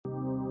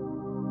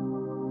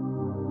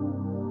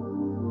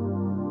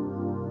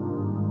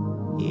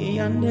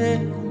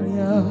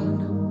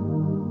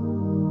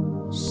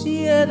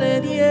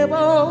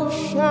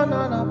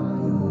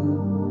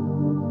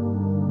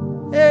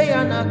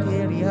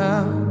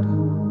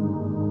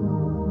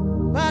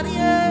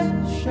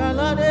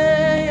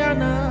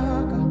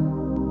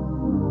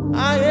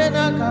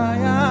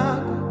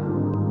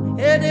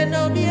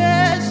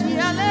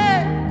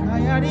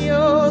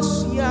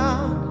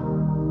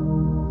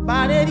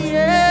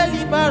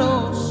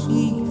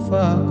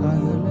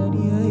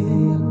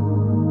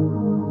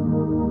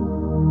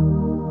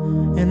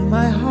And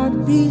my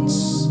heart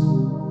beats,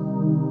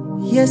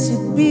 yes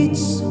it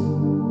beats.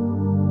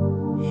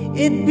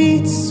 It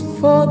beats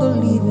for the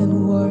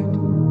living word.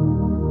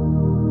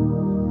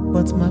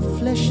 But my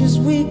flesh is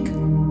weak,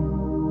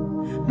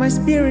 my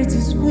spirit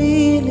is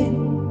willing.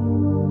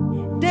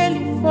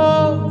 Daily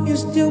fall, you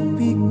still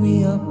pick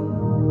me up.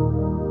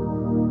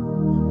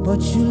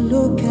 But you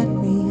look at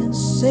me and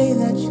say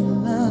that you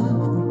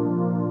love me.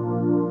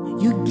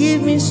 You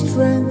give me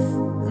strength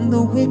in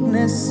the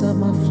weakness of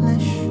my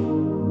flesh.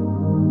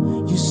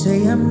 You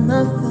say I'm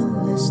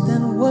nothing less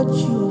than what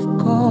you have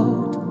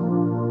called.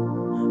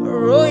 A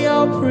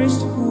royal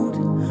priesthood,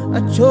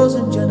 a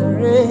chosen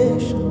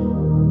generation.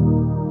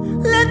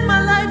 Let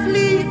my life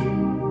live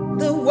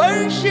the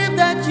worship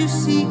that you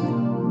seek.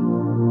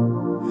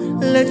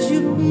 Let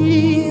you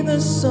be the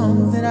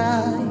song that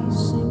I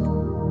sing.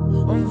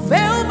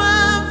 Unveil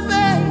my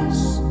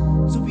face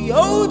to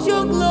behold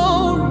your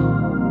glory.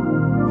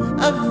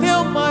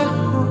 Unveil my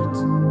heart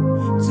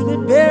to be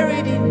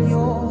buried in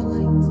your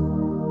light.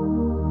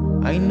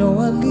 I know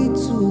a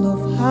little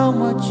of how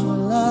much you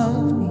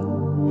love me.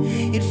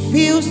 It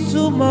feels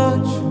too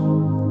much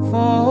for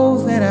all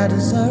that I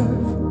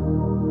deserve.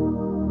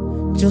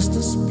 Just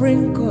a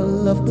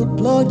sprinkle of the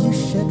blood you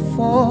shed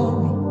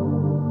for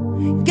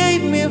me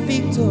gave me a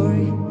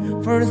victory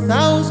for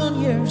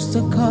 1,000 years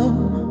to come.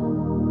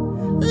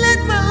 Let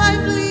my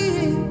life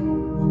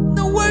live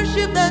the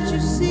worship that you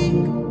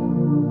seek.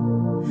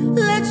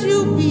 Let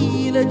you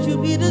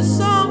be the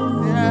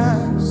song that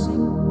I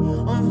sing.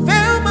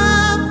 Unveil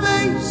my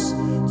face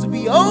to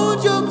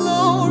behold your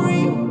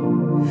glory.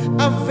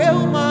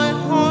 Unveil my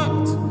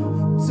heart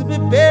to be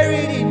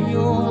buried in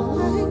your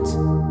light.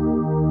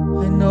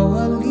 I know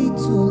a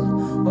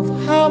little of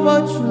how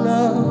much you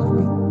love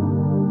me.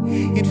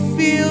 It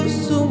feels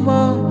too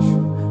much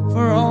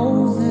for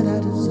all that I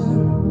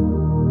deserve.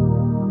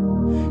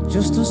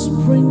 Just a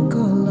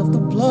sprinkle of the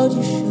blood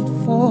you shed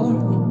for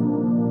me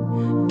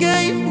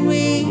gave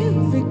me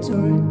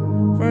victory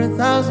for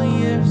 1,000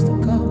 years to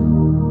come.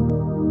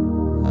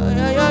 Ay,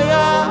 ay, ay, ay,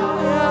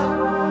 ay.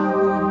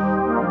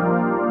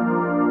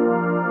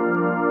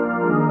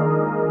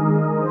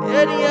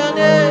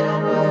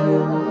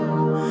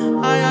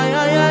 Ay, ay,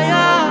 ay, ay,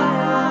 ay.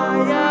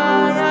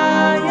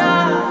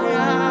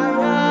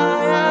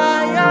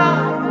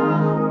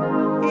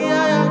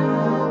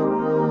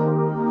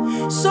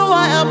 So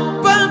I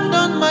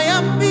abandon my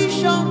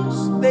ambitions,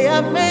 they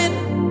are vain.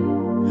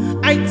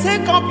 I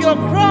take up your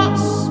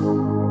cross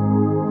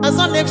as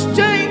an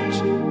exchange.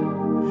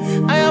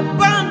 I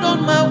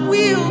abandon my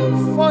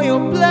will for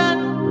your plan.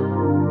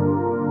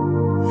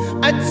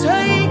 I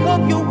take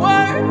up your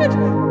word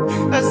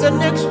as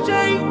an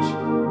exchange.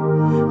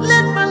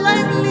 Let my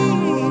life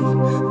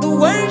live the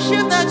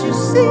worship that you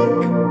seek.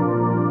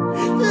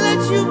 Let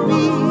you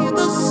be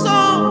the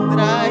song that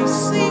I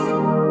sing.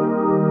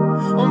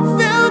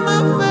 Unveil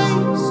my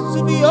face to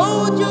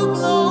behold your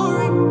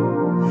glory.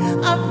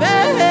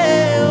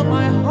 Unveil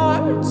my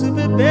heart to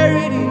be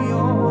buried in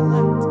your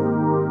light.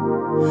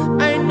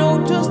 I know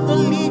just a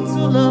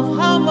little of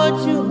how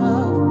much you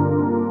love.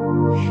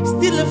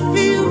 Still it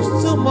feels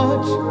too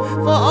much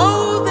for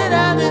all that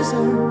I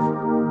deserve.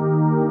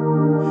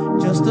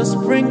 Just a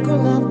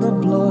sprinkle of the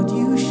blood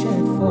you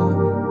shed for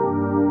me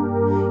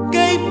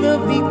gave me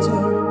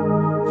victory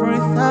for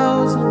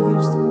 1,000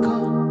 years to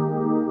come.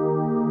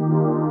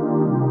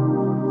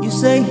 You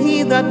say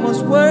he that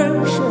must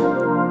worship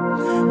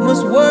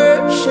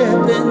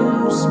in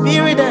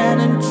spirit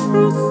and in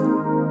truth.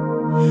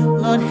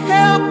 Lord,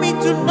 help me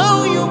to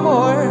know you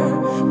more,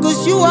 'cause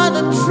you are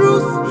the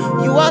truth,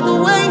 you are the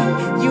way,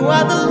 you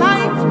are the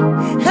life.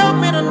 Help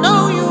me to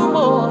know you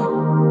more.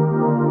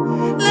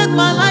 Let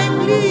my life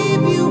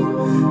leave you,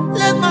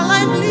 let my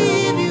life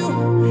leave you.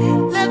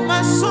 Let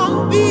my song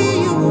be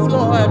you,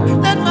 Lord,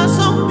 let my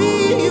song be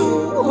you.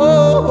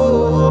 Oh,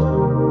 oh, oh.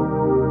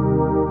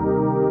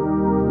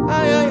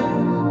 Ay, ay,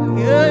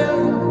 yeah.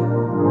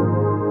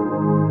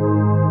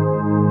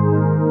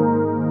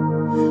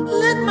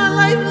 Let my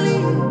life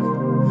live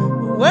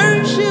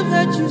worship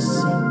that you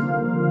sing.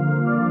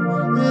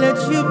 Let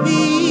you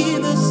be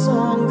the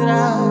song that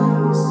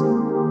I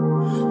sing.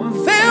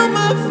 Unveil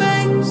my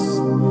face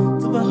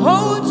to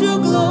behold your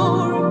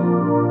glory.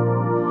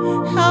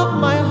 Help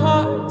my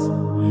heart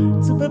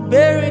to be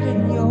buried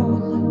in your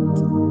light.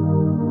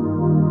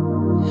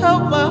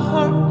 Help my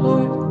heart,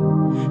 Lord.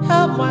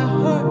 Help my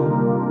heart.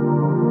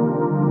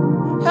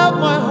 Help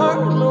my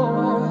heart,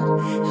 Lord.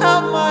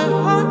 Help my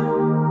heart.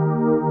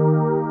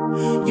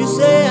 You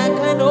say I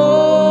can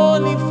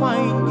only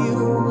find you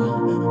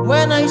when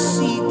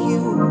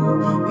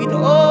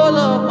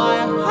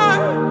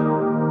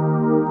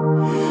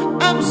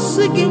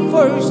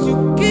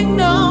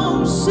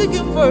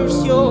seeking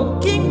first your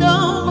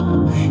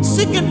kingdom,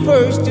 seeking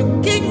first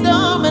your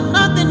kingdom and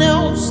nothing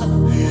else.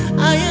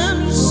 I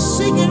am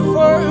seeking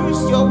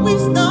first your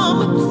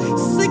wisdom,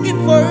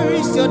 seeking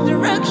first your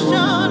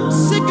direction,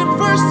 seeking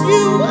first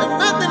you and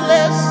nothing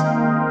less.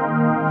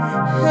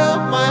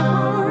 Help my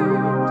heart.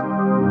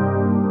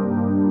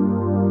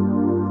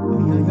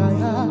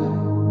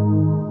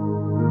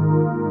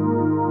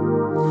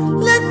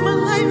 Let my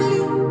life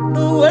lead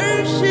the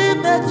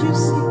worship that you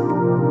seek.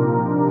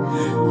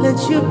 Let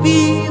you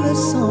be the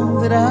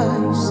song that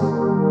I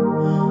sing.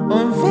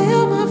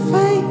 Unveil my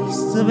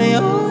face to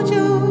behold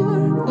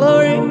your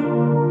glory.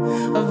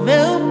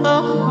 Unveil my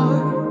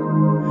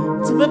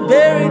heart to be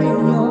buried in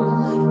your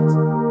light.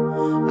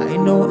 I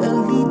know a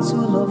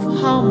little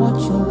of how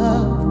much you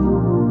love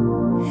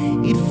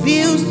me. It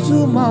feels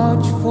too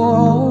much for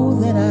all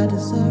that I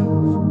deserve.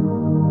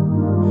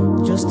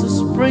 Just a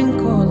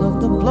sprinkle of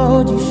the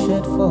blood you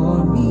shed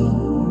for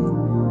me.